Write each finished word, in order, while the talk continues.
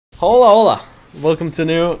Hola! Welcome to a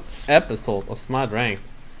new episode of Smart Ranked.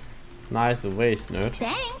 Nice waist, nerd.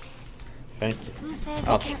 Thanks. Thank you.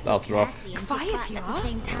 That was rough.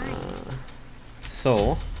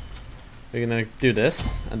 So, we're gonna do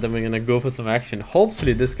this, and then we're gonna go for some action.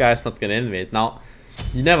 Hopefully this guy's not gonna invade. Now,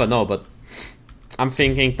 you never know, but I'm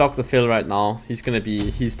thinking Dr. Phil right now, he's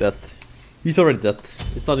dead. He's already dead.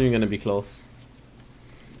 It's not even gonna be close.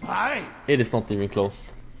 Hi. It is not even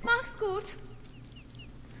close. Mach's gut.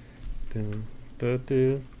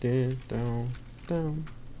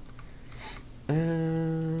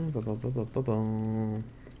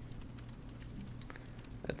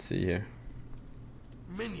 Let's see here.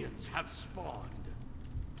 Minions have spawned.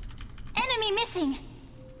 Enemy missing.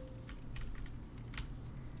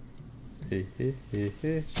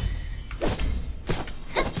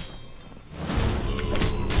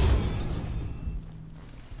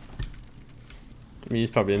 I mean, he's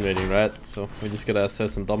probably invading, right? So we just gotta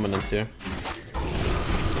assert some dominance here.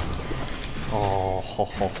 Oh, ho,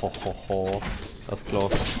 ho, ho, ho, ho. That's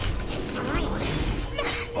close.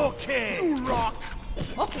 Okay, rock.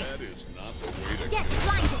 Okay. That is not the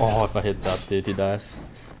way to Oh, if I hit that, dude, he dies.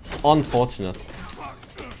 Unfortunate.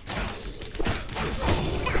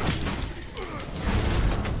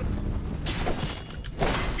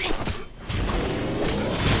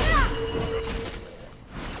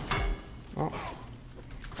 Oh.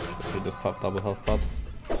 Let's see this pop double health pod.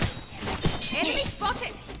 Enemy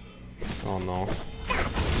spotted. Oh no.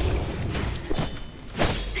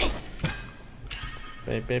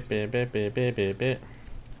 Baby.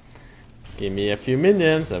 Give me a few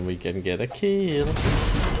minions and we can get a kill.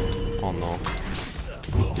 Oh no.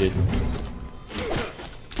 Dude.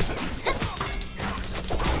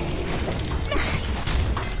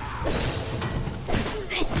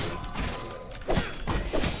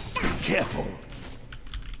 careful.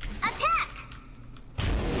 Attack.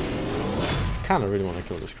 Kinda really wanna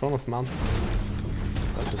kill this Kronos, man.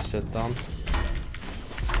 Let this shit down.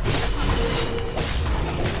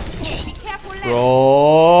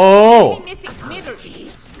 Bro!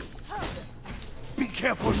 Be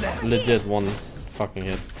careful left. Legit one fucking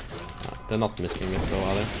hit. They're not missing it though,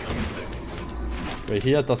 are they? Wait,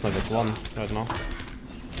 here does not get one right now.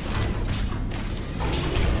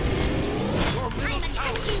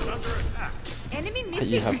 Enemy You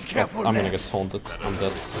missing. have got, I'm gonna get taunted. I'm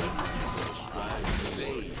dead.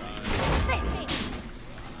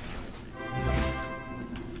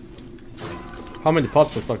 How many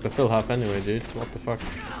pots does Dr. Phil have anyway, dude? What the fuck?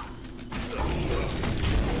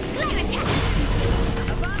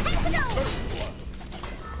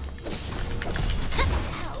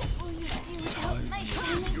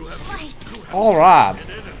 Alright!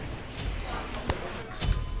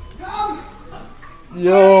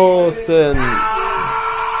 Yo, Sin!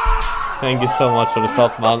 Thank you so much for the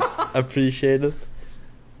sub, man. Appreciate it.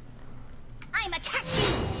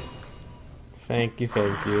 Thank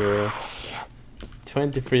you.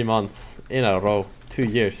 23 months in a row, 2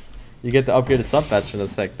 years. You get to upgrade the sub badge in a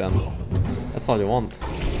sec then. That's all you want.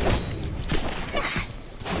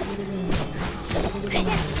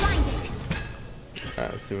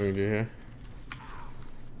 Alright, let's see what we can do here.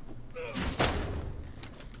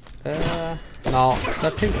 Now,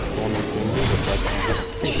 that pink spawn is going to do this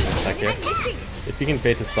attack here. If you can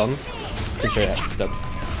bait his stun, pretty sure he has steps.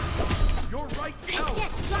 Your right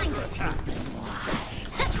counter attack.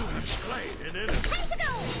 You have slain an enemy.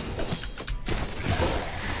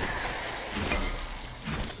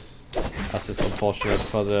 That's just unfortunate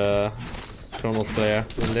for the Kronos player,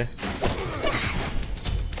 really.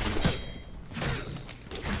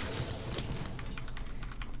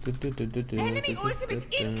 Enemy ultimate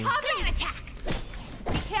incoming attack.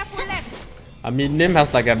 Be careful left. I mean, Nim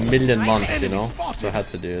has like a million months, you know, so I had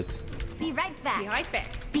to do it. Be right back. Be right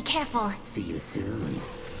back. Be careful. See you soon.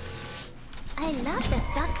 I love the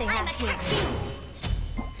stuff they have here.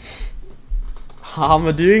 How am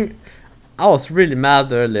I doing? I was really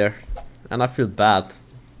mad earlier, and I feel bad.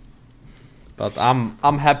 But I'm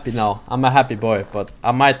happy now. I'm a happy boy, but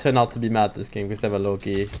I might turn out to be mad this game because they have a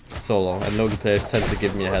Loki solo, and Loki players tend to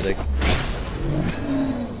give me a headache.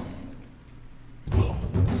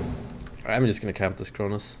 I'm just gonna camp this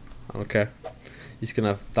Kronos. I don't care. He's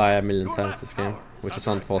gonna die a million times this game, which is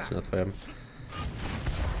unfortunate for him.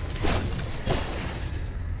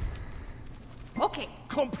 Okay.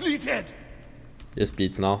 Completed. Just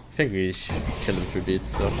beats now. I think we should kill him through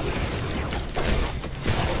beats though.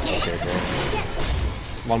 Okay, bro.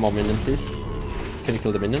 One more minion, please. Can you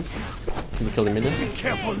kill the minion? Can you kill the minion? Be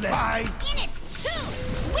careful left. In it.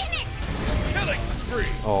 Win it. Killing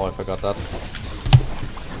spree. Oh, I forgot that.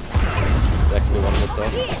 It's actually one hit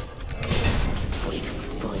though. Way to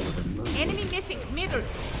spoil Enemy missing. Middle.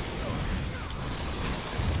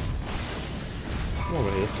 I don't know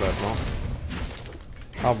where he is right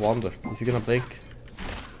now. I wonder, is he gonna blink?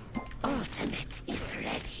 Ultimate is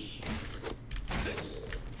ready.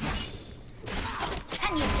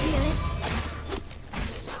 Can you feel it?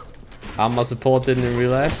 Amma support didn't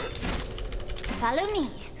realize. Follow me.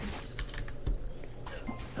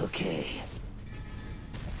 Okay.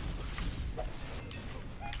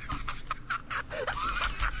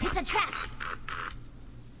 It's a trap.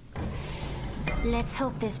 Let's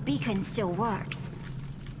hope this beacon still works.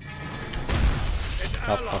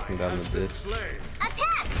 God fucking damn it, this.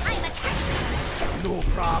 Attack! I'm attacked. No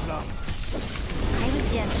problem. I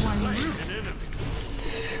was just warming up.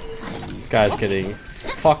 This guy's getting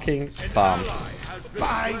fucking bombed.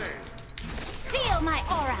 Bye. Feel my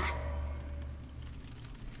aura.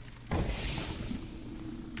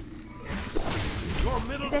 Your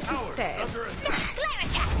middle That is tower is sad. under attack. Flare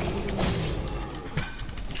attack.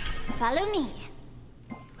 Follow me.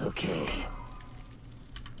 Okay.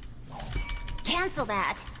 Cancel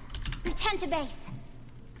that. Return to base.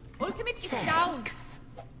 Ultimate is down.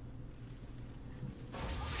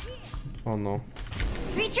 Oh no.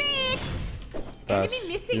 Retreat. Dash, Enemy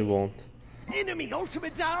missing. you won't. Enemy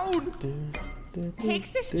ultimate down. Takes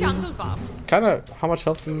this jungle buff. Kinda, how much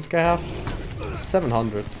health does this guy have?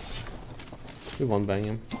 700. We won't bang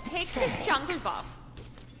him. Takes this jungle buff.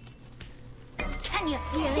 Can you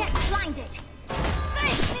feel it? Get blinded.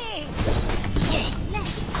 Face me.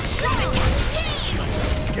 Let's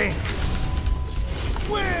Game.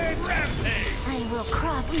 Win rampage. I will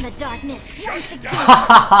crawl from the darkness once again.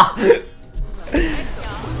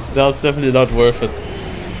 That was definitely not worth it.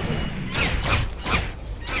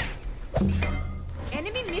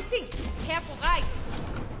 Enemy missing. Careful right.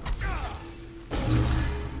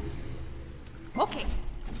 Okay.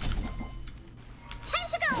 Time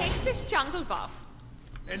to go. Takes this jungle buff.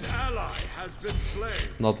 An ally has been slain.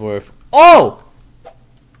 Not worth. Oh!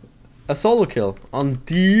 A solo kill on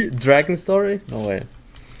the dragon story? No way.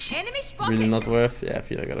 Enemy spotted. Really not worth. Yeah, I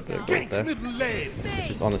feel I got a bit of gold there. Middle lane. Which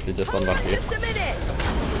is honestly just unlucky. Just a minute.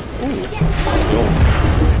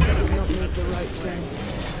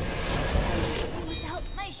 Without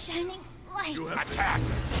my shining light. Attack.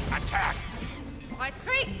 Attack.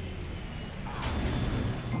 Retreat.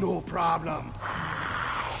 No problem.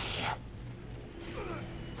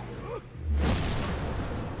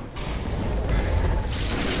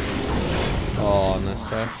 Oh, nice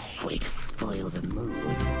try. Way to spoil the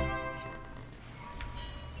mood.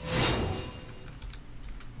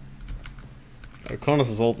 Cronus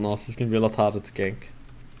is old now, so it's gonna be a lot harder to gank.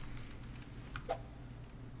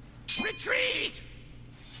 Retreat.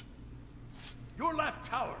 Your left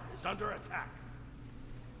tower is under attack.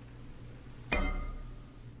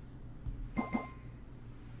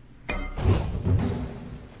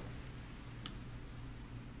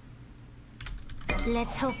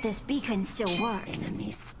 Let's hope this beacon still works.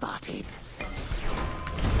 Enemy spotted.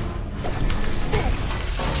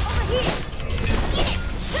 Over here. Get it.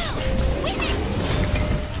 Go. Win it.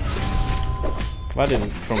 Why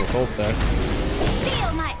didn't Cronus ult there?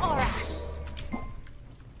 Feel my aura.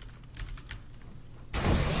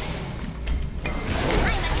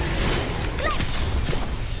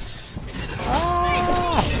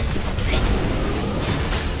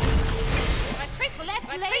 Retreat to left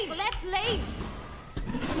lane. Retreat to left lane.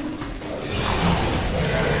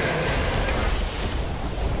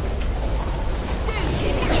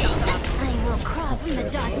 I will crawl from the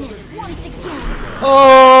darkness once again.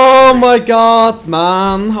 Oh my god,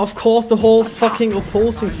 man. Of course the whole fucking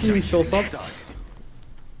opposing series shows up.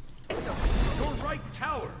 Your right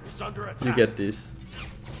tower is under attack. You get this.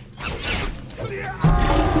 An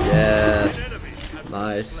Yes. enemy has been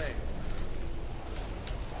Nice.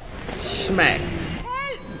 slain.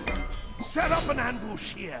 Schmacked. Set up an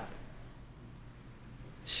ambush here.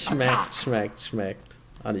 Schmacked, schmacked, schmacked.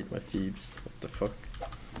 I need my Thebes. What the fuck?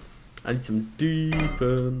 I need some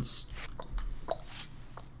defense.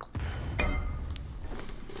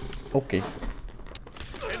 Okay.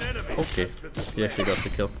 An enemy Okay. has been He slain. actually got the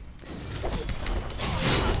kill.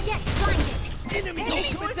 Get blinded. Enemy Enemy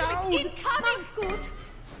ultimate down. incoming, Scoot.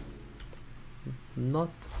 Not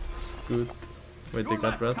good. Wait, they Your got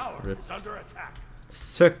left red? tower Rip. is under attack.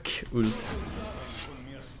 Suck ult.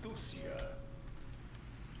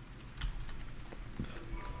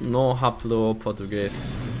 No hablo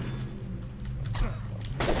português.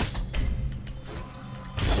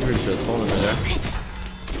 Really should have told him there.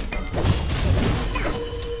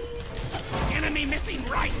 Enemy missing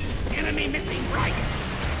right. Enemy missing right.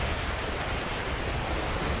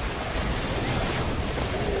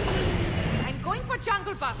 I'm going for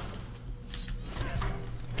jungle buff.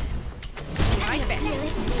 right back.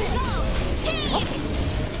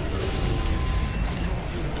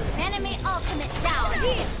 Enemy ultimate down.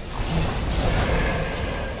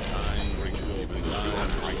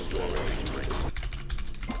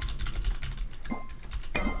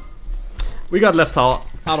 We got left out.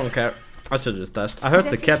 I don't care. I should just dashed. I heard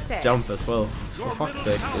the cat jump as well. For fuck's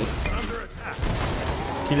sake, dude.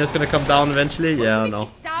 Kina's gonna come down eventually? Yeah, I know.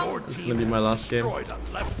 It's gonna be my last game.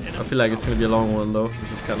 I feel like it's gonna be a long one though,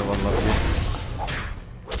 which is kind of unlucky.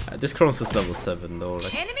 This Kronos is level 7 though,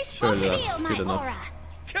 like, surely that's good enough.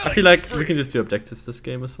 I feel like we can just do objectives this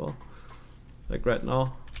game as well. Like right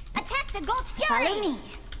now. Attack the Gold Fury! Follow me.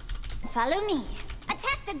 Follow me.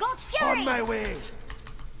 Attack the Gold Fury! On my way.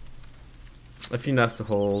 I think that's to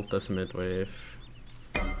hold, that's a mid wave.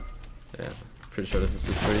 Yeah, pretty sure this is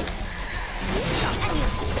just free.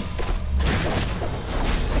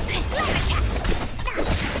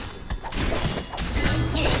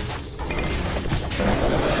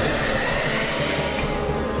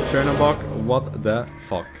 Chernobog, what the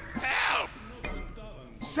fuck? Help!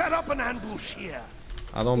 Set up an ambush here.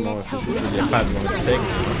 I don't know if this is really a bad one to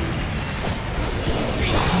take.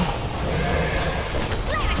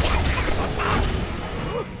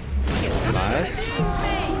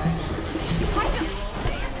 Nice.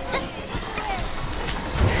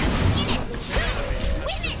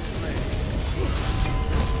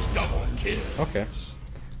 Okay.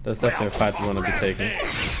 That's definitely a fight we want to be taking.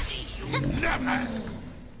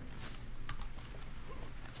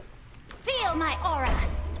 Feel my aura.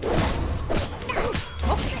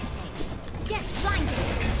 Okay. Get blinded.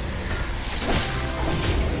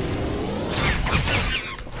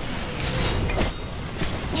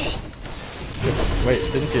 Wait,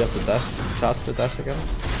 didn't she have to dash? Charge the dash again?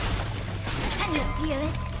 Can you feel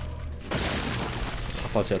it? I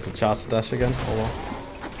thought she had to charge the dash again. Oh well.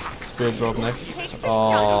 Spirit drop next.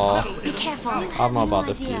 Oh, Be careful. I'm not about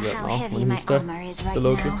to feel it now. When he's there, the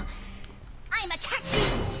Loki. I'm a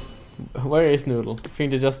catchy. Where is Noodle? I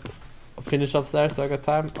think they just finish upstairs so I got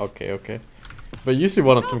time? Okay, okay. But usually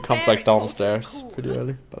one of them comes like downstairs pretty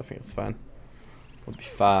early, but I think it's fine. It'll be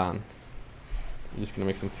fine. I'm just gonna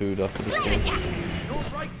make some food after this game. Your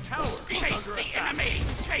right tower is under attack.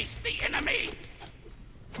 Chase the enemy!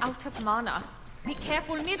 Out of mana. Be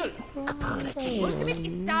careful, middle. Apologies. Ultimate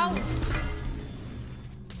is down.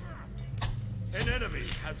 An enemy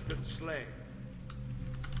has been slain.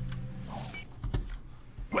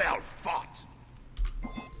 Well fought.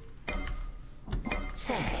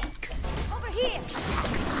 Thanks. Over here.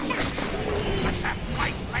 Attack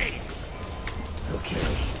right lane.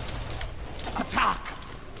 Okay. Attack.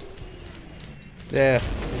 Yeah,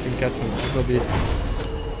 you can catch him. No beats.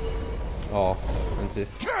 Oh, Enquiries.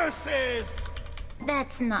 Curses!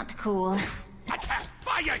 That's not cool. Attack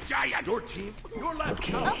fire giant. Your team. Your left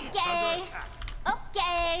Okay. tower is under Okay. attack.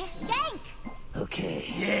 Okay. Gank.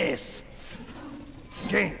 Okay. Yes.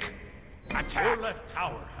 Gink. Attack. Your left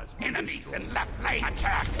tower has been enemies destroyed. In left lane.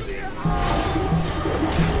 Attack.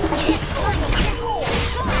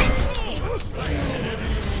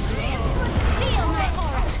 Feel my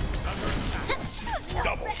aura.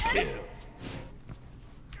 Double kill.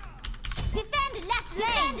 Defend left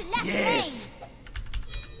lane. Left Yes.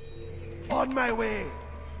 On my way.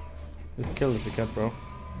 Just kill this cat, bro.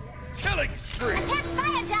 Killing spree. lane. Attack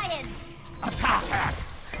fire giants. Attack.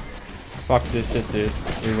 Fuck this shit, dude.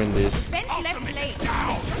 We win this. Defend left lane.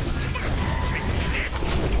 Down.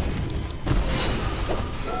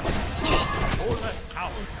 Your left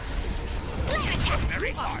tower.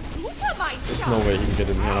 Very hard. There's no way he can get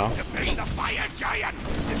in here now. Defend the fire giant.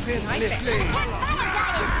 Defend left Attack lane. fire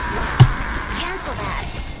giants. Cancel that.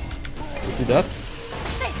 You see that?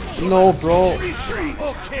 No, bro. Retreat.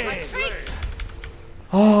 Okay. Retreat.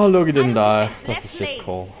 Oh, Loki didn't die. Left That's a shit lane.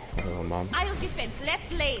 call. Oh, man. I'll defend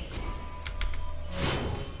left lane.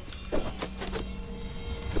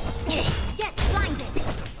 Get blinded.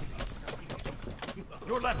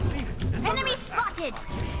 Your left phoenix is under Enemy attack. spotted.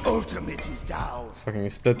 Ultimate is down. Fucking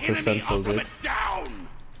split Enemy percentile, dude. ultimate down.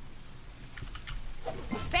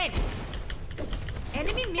 Defend.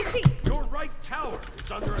 Enemy missing. Your right tower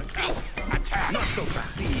is under attack. Attack. Not so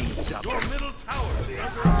fast. Your middle tower is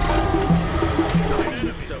under attack. An enemy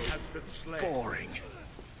has been slain. Boring.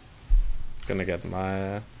 Gonna get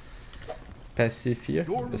my passive here.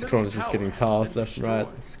 This Kronos is just getting tossed left and right.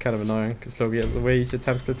 It's kind of annoying because Loki has a way easier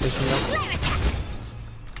time split pushing up.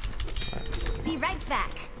 Be right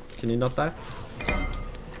back. Can you not die?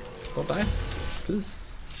 Don't die, please.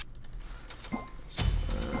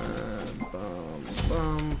 Bum,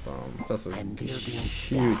 bum, bum. That's a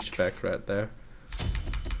huge back right there.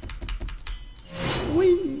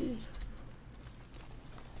 Wee.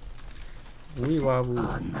 why we...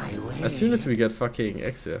 On my way. As soon as we get fucking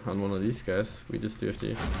Exe on one of these guys, we just do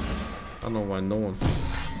FD. I don't know why no one's... No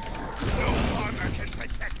armor can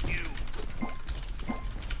protect you.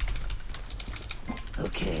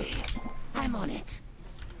 Okay, I'm on it.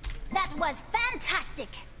 That was fantastic.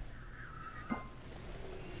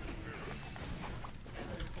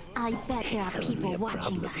 I bet there are It's only people a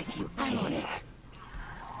watching problem us. if you I'm on can't. it.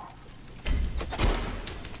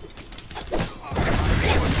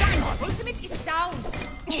 Ultimate is down.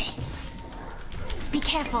 Be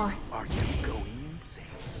careful. Are you going insane?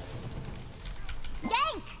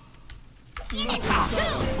 Gank! In it!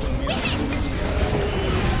 Win it!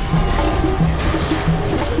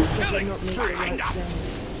 Killing spree! An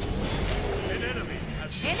enemy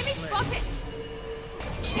has been Enemy slain. spotted!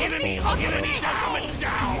 Enemy down!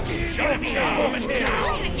 Show me down!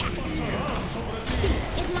 This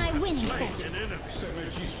is my winning phase. An enemy.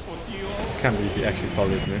 Can't believe he actually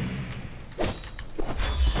followed me.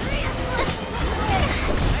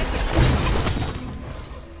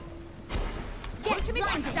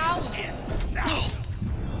 Ultimate is down.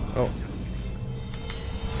 Oh,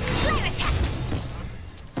 Flare attack.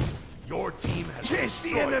 Your team has chased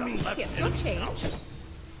the enemy. Here's your change.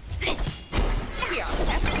 Here,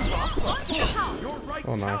 that's Your right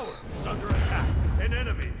Oh, tower nice. is under attack. An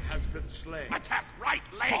enemy has been slain. Attack right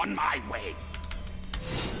leg. On my way.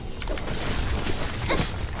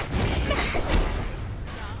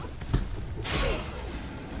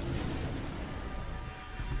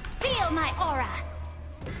 Feel my aura.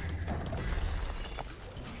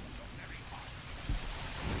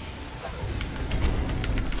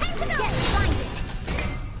 Get blinded.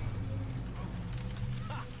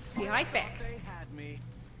 Be right back.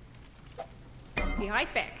 Be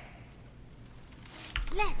right back.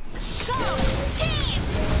 Let's go, team!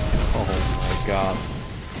 oh my god.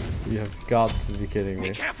 You have got to be kidding me.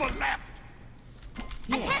 Careful left.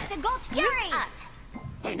 Attack the Gold Fury! Up.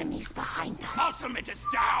 Enemies behind us. Ultimate is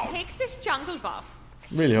down. Takes this jungle buff.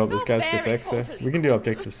 Really hope this So guy gets very Exe. totally We can do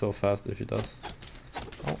objectives so fast if he does.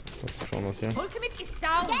 Oh, that's Kronos here. Ultimate is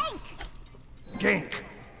down. Gank! Gank.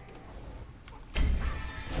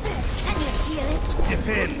 Can you feel it?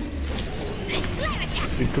 Defend. Flare attack!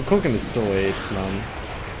 Dude, Kukulkan is so 8, man.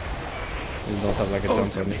 You don't have like a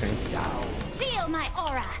jump or anything. Feel my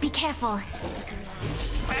aura. Be careful.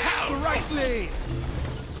 Attack the right lane.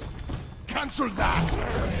 Cancel that.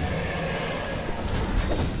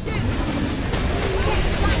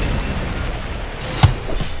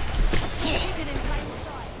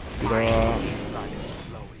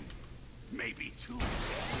 Maybe two.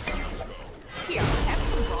 Here, have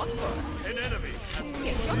some broadcast. An enemy has been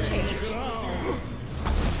Here's your change.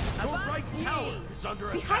 Your right tower is under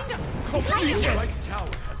attack. Behind us. Your right tower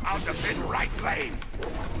has out of his right lane.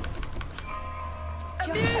 An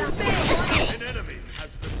enemy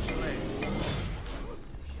has been slain.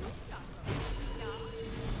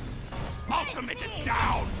 Ultimate is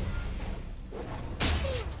down.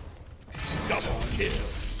 Double kill.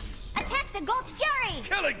 Attack the Gold Fury!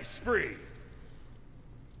 Killing spree.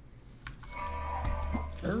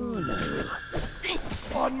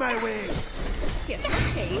 On my way. Here's your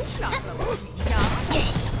change. Not the now.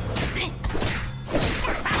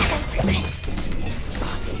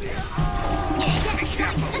 Be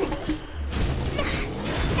careful.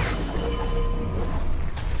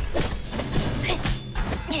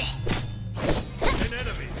 An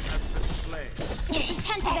enemy has been slain.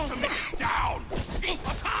 Pretend to base. Ultimate down.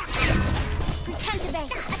 Attack. Pretend to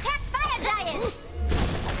base. Attack Fire Giant!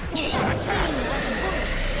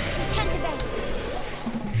 Pretend to base.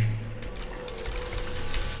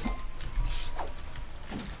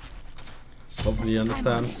 Hopefully he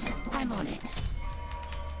understands. I'm on it.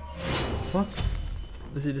 What?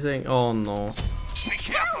 Is he saying? Oh no. Be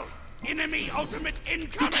careful. Enemy ultimate Be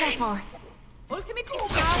incoming. careful. Ultimate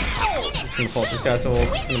is down. In it. It's gonna force this guy's ult.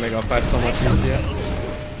 It's gonna make our fight so much easier.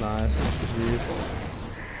 Nice. Good read.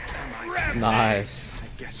 Nice. I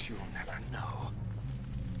guess you'll never know.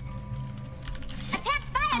 Attack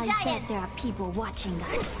Fire Giant! I bet there are people watching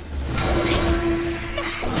us.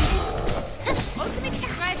 Ultimate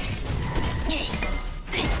is ready.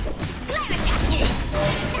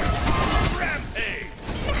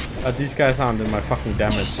 Rampage. These guys aren't in my fucking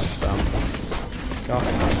damage stance. God,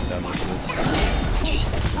 my damage.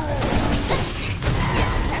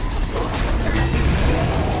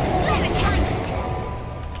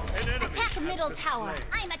 Attack middle tower.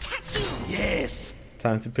 I'm attach you. Yes.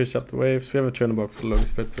 Time to push up the waves. We have a turnabout for the long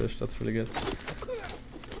split push. That's really good.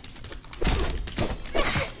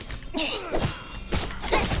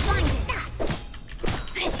 Let's find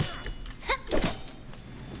it.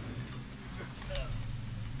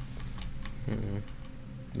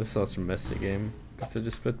 This is such a messy game because they're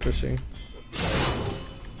just split pushing.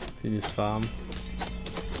 He needs farm.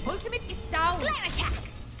 Ultimate is down. Flare attack.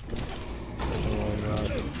 Oh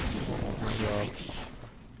god. Oh my god.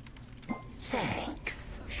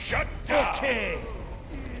 Thanks. Shut down.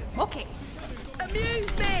 Okay.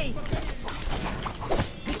 Amuse me.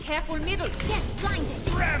 Be careful, middle. Get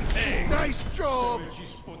blinded. Rampage. Nice job.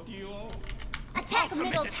 Attack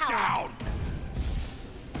middle tower. Down.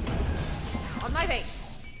 On my way.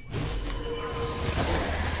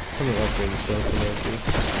 I'm gonna upgrade the shelter.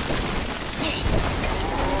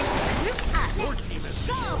 Your team has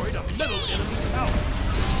destroyed a middle enemy tower.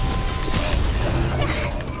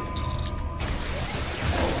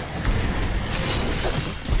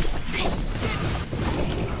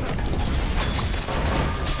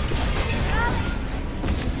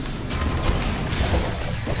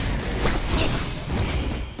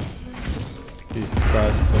 Jesus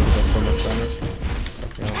Christ, that's so much damage.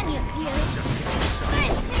 Can you feel it?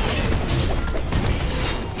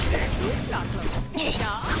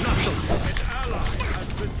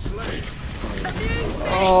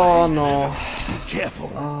 Oh no. Careful.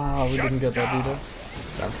 Ah, we didn't get that either.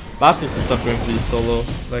 Baptist and stuff going to be solo,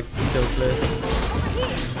 like kill plays.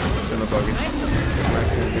 Gonna dog it. Get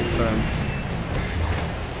back in big time.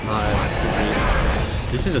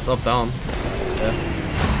 Nice. You should just up down. Yeah.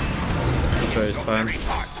 That's where he's fine.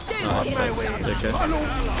 Nice, take it.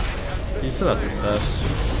 He still has his dash.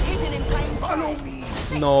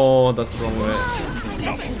 No, that's the wrong way.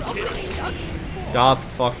 God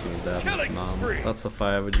fucking damn, man. That's a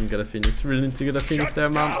fire. We didn't get a Phoenix. We really need to get a Phoenix there,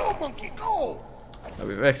 man. Yeah,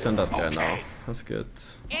 we've extended that guy now. That's good.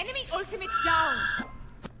 Enemy ultimate down.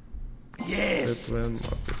 Yes. Good win.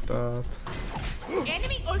 Mark that.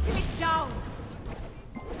 Enemy ultimate down.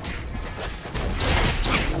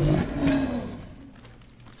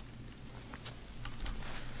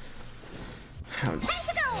 I'm just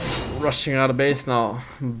rushing out of base now,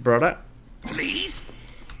 brother. Please.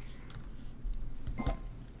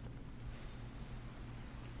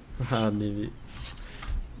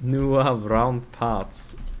 Nu av round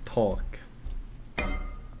paths talk.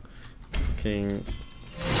 Fucking.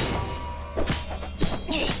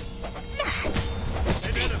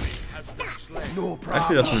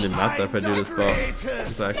 Actually, doesn't really matter if I do this,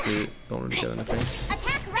 but I actually don't really get anything.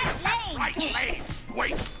 Attack right lane.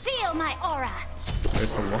 Wait. Feel my aura. Wait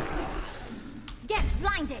for what? Get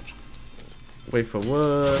blinded. Wait for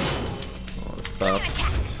what? Oh, that's bad.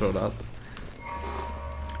 Just throw that.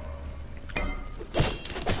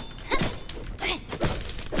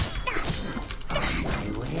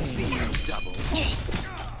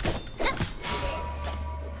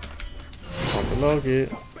 On the Logi.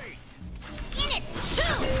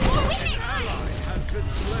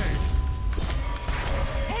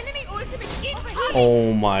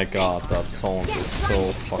 Oh my god, that taunt is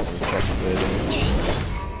so fucking frustrating.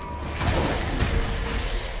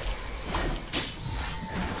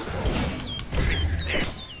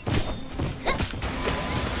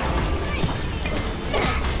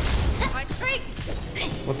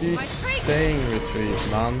 What are you saying,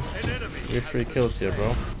 retreat, man? We have 3 kills here,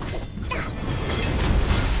 bro.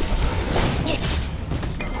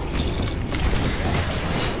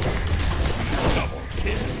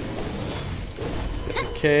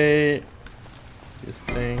 Okay, he's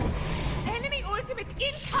playing. Enemy ultimate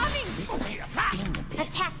incoming.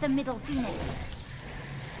 Attack the middle phoenix.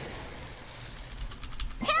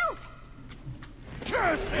 Help!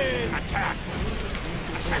 Curses! Attack!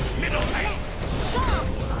 Attack middle lane! Go!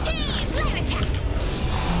 Team! Flare attack!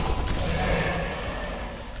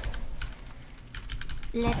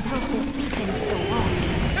 Let's hope this beacon still works.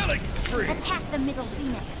 Killing spree! Attack the middle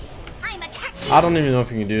phoenix. I'm a catch you! I don't even know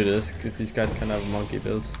if you can do this, because these guys can have monkey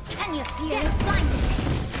builds. Can you feel it?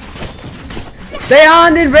 They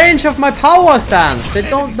aren't in range of my power stance! They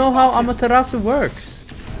don't know how Amaterasu works.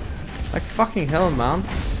 Like fucking hell, man.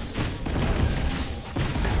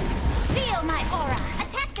 Feel my aura.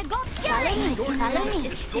 Attack the gold fury. Follow me.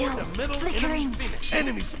 It's still flickering.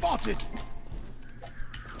 Enemy spotted!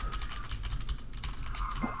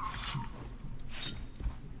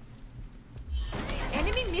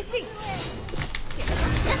 Enemy missing.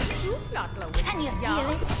 Can you feel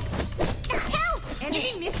it? Help!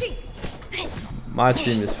 Enemy missing. My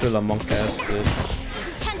team is full of monk ass dude.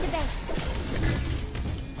 Return to base.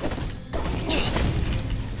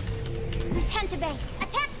 Return to base.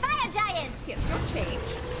 Attack fire giants. Here's your change.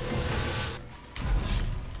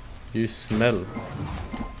 You smell.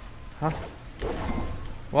 Huh?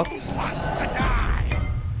 What?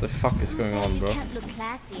 The fuck is going on, bro? You can't look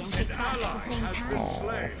classy and kick butt at the same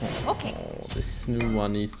time. Okay. Oh, this new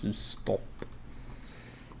one needs to stop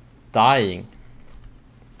dying.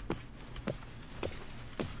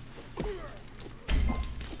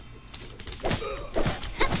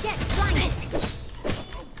 Get blinded.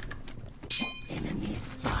 Enemy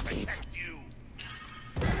spotted.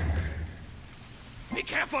 Be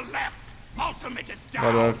careful left. Ultimate is But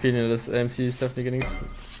I'm down. feeling this MC is definitely getting.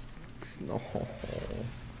 No.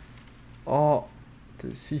 Oh,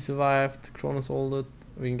 he survived. Kronos hold it.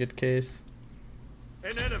 We can get case.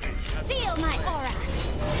 An enemy has Feel my aura.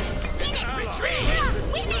 Win it.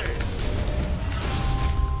 Win it.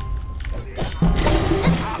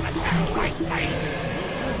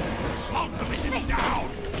 ultimate is down.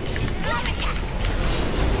 Love attack.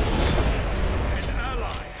 An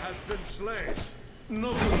ally has been slain.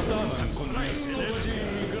 No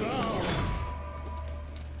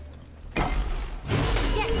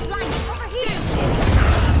Get blinded. Over here.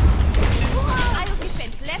 I'll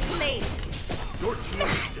defend left lane. Your team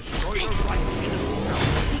destroyed the right middle.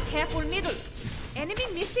 Be careful middle. Enemy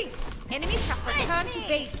missing. Enemies have returned to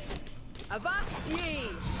base. Avast ye!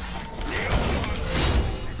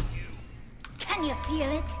 Can you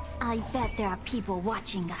feel it? I bet there are people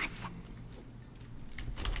watching us.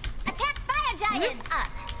 Attack fire giants! Up.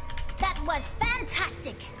 That was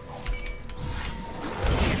fantastic.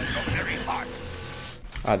 Very hard.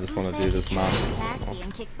 I just want to do this, man. Classy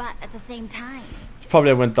and kick butt at the same time.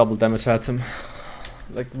 Probably I went double damage at him.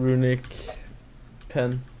 Like runic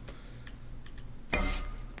pen.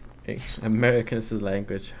 Hey, American is his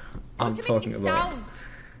language. I'm Ultimate talking is about. down.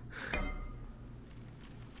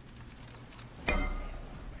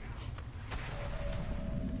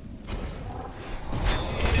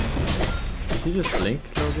 Did he just blink,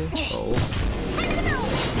 Logan? Oh.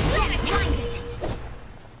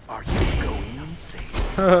 Are you going insane?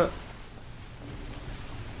 Flare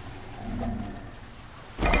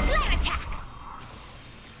attack!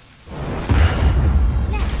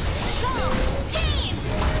 Let's go, team!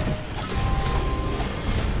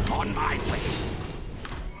 On my way.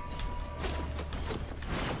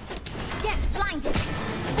 Get blinded!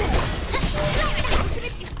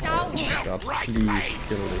 Ultimate is down. God, please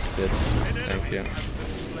kill this bitch. Thank you.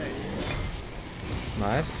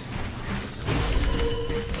 Nice.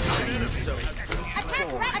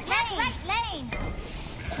 Attack right lane!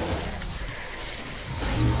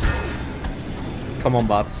 Come on,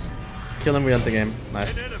 bots. Kill him, we end the game.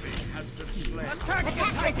 Nice. An enemy has been slain. Attack the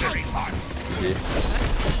Titan! GG.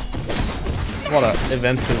 What a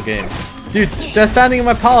eventful game. Dude, they're standing in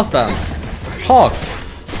my power stance. Talk.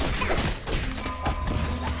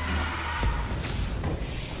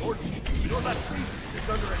 Your left flank is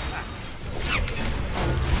under attack.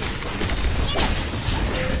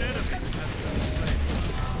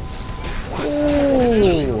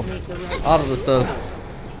 Ooh. Out of the stuff.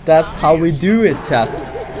 That's how we do it, chat.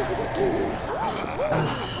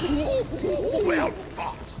 Well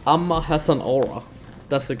fought. Amma has an aura.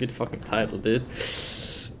 That's a good fucking title, dude.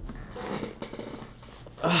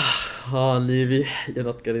 Oh, Levy, you're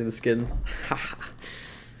not getting the skin.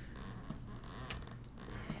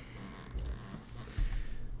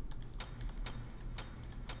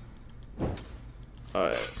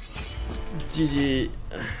 Alright. GG.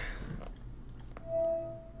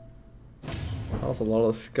 That was a lot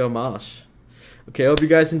of scummage. Okay, I hope you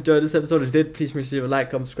guys enjoyed this episode. If you did, please make sure you leave a like,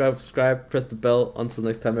 comment, subscribe, press the bell. Until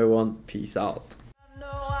next time, everyone, peace out.